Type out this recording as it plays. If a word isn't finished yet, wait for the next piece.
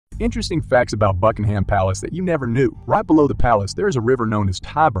Interesting facts about Buckingham Palace that you never knew. Right below the palace, there is a river known as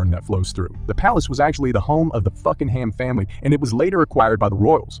Tyburn that flows through. The palace was actually the home of the Buckingham family, and it was later acquired by the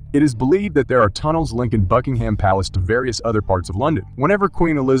royals. It is believed that there are tunnels linking Buckingham Palace to various other parts of London. Whenever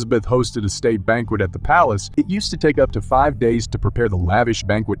Queen Elizabeth hosted a state banquet at the palace, it used to take up to 5 days to prepare the lavish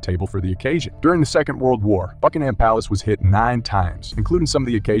banquet table for the occasion. During the Second World War, Buckingham Palace was hit 9 times, including some of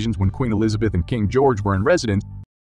the occasions when Queen Elizabeth and King George were in residence.